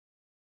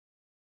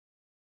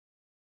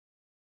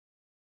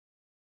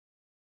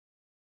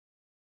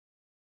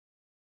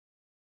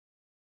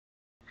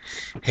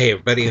Hey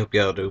everybody, hope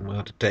y'all doing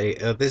well today.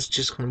 This is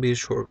just going to be a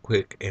short,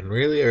 quick, and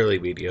really early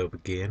video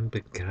again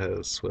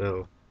because,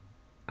 well,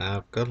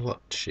 I've got a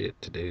lot of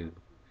shit to do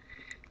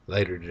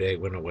later today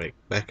when I wake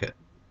back up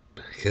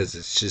because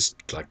it's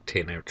just like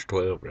 10 after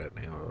 12 right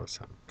now as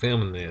I'm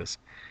filming this,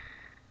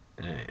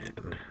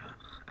 and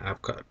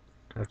I've got,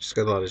 I've just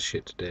got a lot of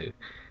shit to do.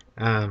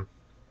 Um,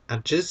 I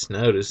just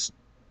noticed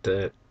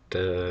that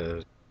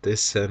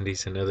this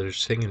Sunday's another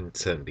singing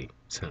Sunday.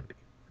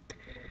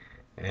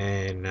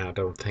 And I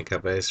don't think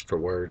I've asked for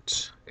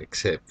words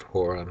except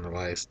for on the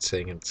last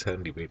Singing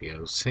Sunday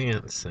video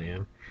since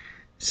then.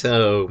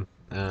 So,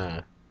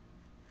 if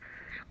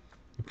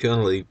you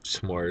want to leave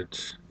some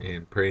words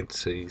in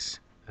parentheses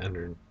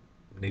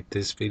underneath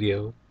this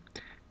video,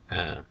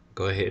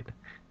 go ahead.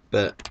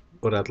 But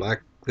what I'd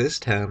like this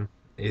time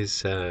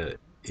is,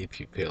 if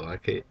you feel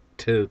like it,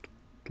 to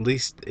at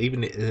least,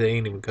 even if it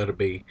ain't even going to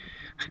be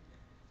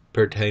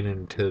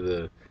pertaining to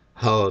the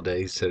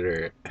holidays that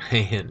are at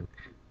hand,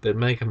 but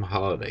make them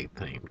holiday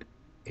themed,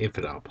 if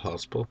at all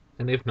possible.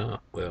 And if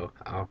not, well,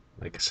 I'll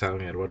make a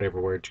song out of whatever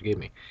words you give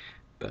me.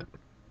 But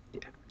yeah,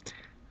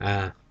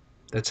 uh,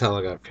 that's all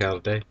I got for y'all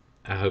today.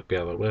 I hope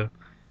y'all are well,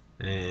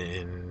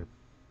 and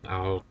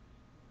I'll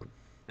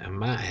I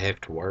might have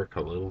to work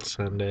a little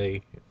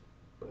Sunday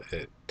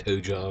at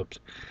two jobs.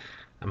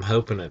 I'm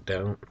hoping I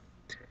don't,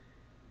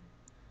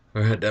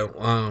 or I don't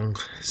long,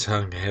 so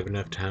I can have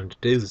enough time to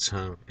do the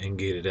song and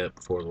get it up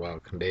before The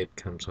Walking Dead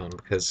comes on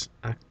because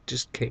I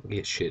just can't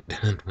get shit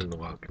done when The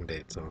Walking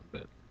Dead's on.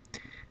 But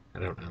I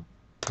don't know.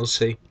 We'll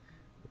see.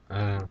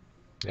 Yeah,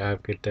 have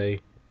a good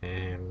day,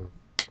 and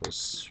we'll,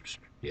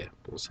 yeah,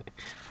 we'll see.